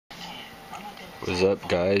What's up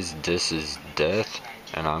guys, this is Death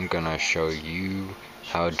and I'm gonna show you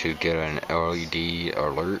how to get an LED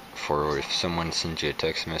alert for if someone sends you a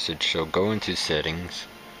text message. So go into settings,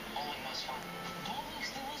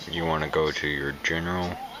 you want to go to your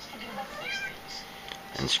general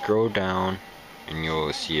and scroll down and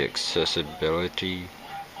you'll see accessibility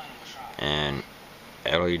and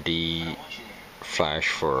LED flash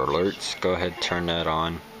for alerts. Go ahead, turn that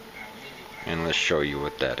on and let's show you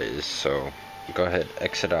what that is. So go ahead,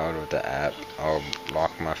 exit out of the app. I'll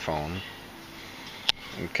lock my phone.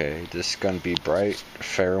 Okay, this is gonna be bright,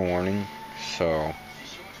 fair warning. So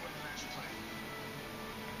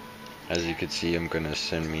as you can see, I'm gonna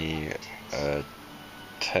send me a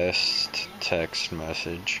test text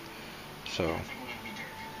message. So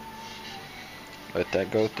let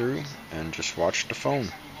that go through and just watch the phone.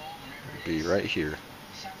 It'll be right here.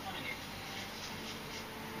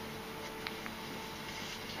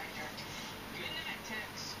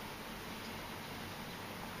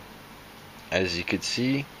 As you can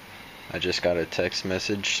see, I just got a text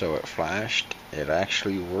message, so it flashed. It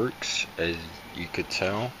actually works, as you could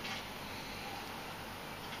tell.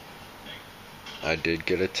 I did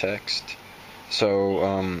get a text.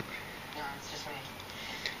 So,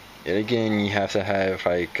 again, you have to have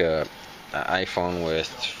like an iPhone with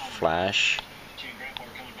flash.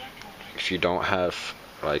 If you don't have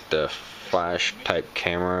like the flash type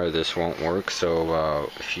camera, this won't work. So,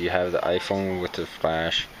 if you have the iPhone with the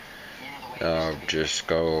flash, just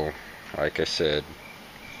go, like I said,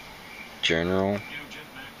 general,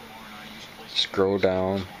 scroll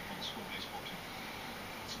down,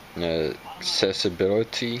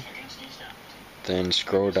 accessibility, then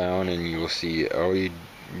scroll down and you will see LED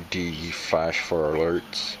flash for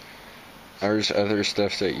alerts. There's other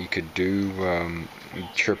stuff that you could do,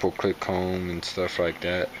 triple click home and stuff like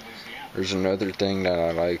that. There's another thing that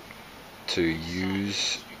I like to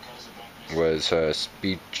use was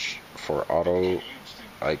speech for auto,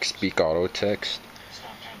 like speak auto text,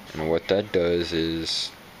 and what that does is,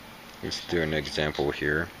 let's do an example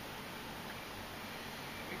here.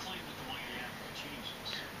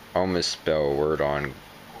 I'll misspell a word on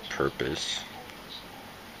purpose.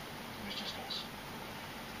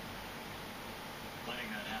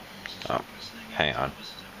 Oh, hang on.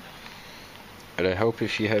 But I hope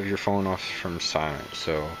if you have your phone off from silent.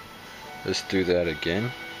 So let's do that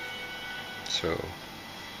again. So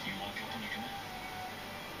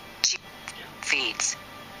feeds.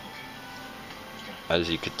 As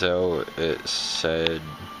you could tell, it said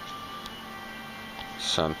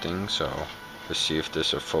something, so let's see if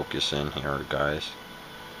this will focus in here, guys.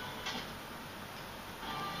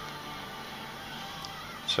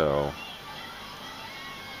 So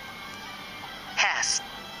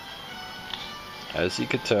as you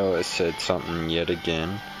could tell, it said something yet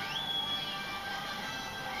again.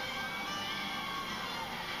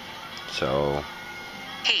 So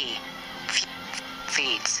he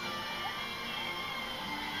feeds.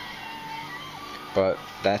 But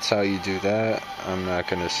that's how you do that. I'm not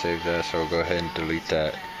gonna save that, so I'll go ahead and delete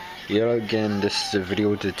that. Yet again, this is a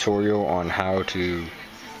video tutorial on how to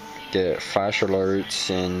get flash alerts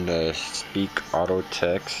and speak auto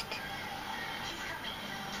text.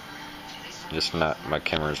 It's not, my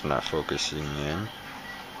camera's not focusing in.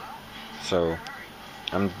 So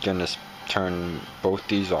I'm gonna turn both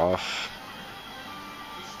these off.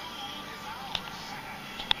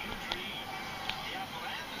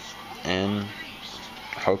 And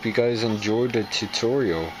hope you guys enjoyed the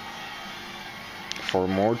tutorial. For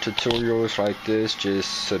more tutorials like this,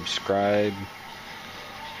 just subscribe,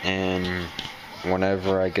 and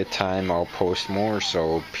whenever I get time I'll post more.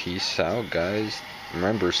 So peace out, guys.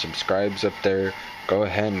 Remember, subscribe's up there. Go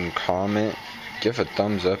ahead and comment, give a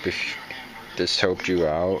thumbs up if this helped you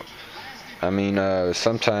out. I mean,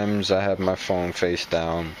 sometimes I have my phone face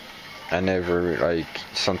down. I never,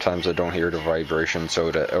 sometimes I don't hear the vibration,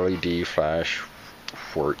 so the LED flash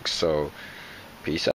works. So peace out.